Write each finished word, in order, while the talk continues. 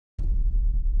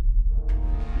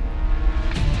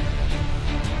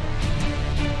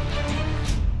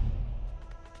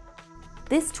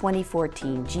This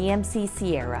 2014 GMC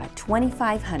Sierra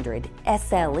 2500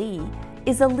 SLE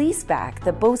is a leaseback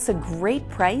that boasts a great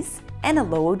price and a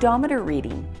low odometer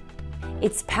reading.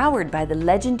 It's powered by the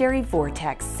legendary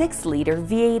Vortec 6-liter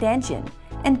V8 engine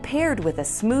and paired with a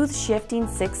smooth shifting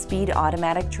 6-speed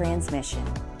automatic transmission.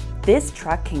 This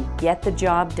truck can get the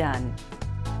job done.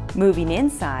 Moving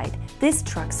inside, this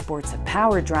truck sports a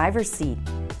power driver's seat,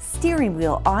 steering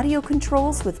wheel audio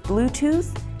controls with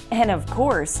Bluetooth, and of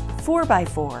course,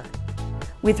 4x4.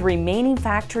 With remaining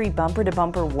factory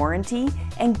bumper-to-bumper warranty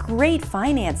and great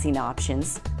financing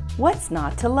options, what's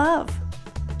not to love?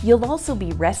 You'll also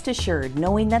be rest assured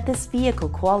knowing that this vehicle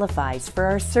qualifies for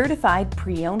our certified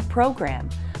pre-owned program,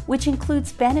 which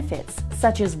includes benefits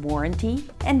such as warranty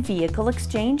and vehicle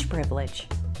exchange privilege.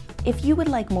 If you would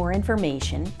like more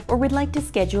information or would like to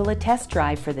schedule a test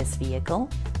drive for this vehicle,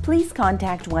 please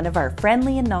contact one of our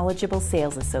friendly and knowledgeable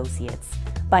sales associates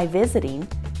by visiting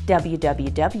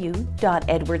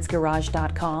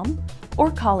www.edwardsgarage.com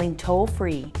or calling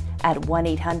toll-free at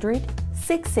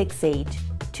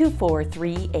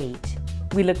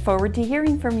 1-800-668-2438. We look forward to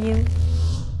hearing from you.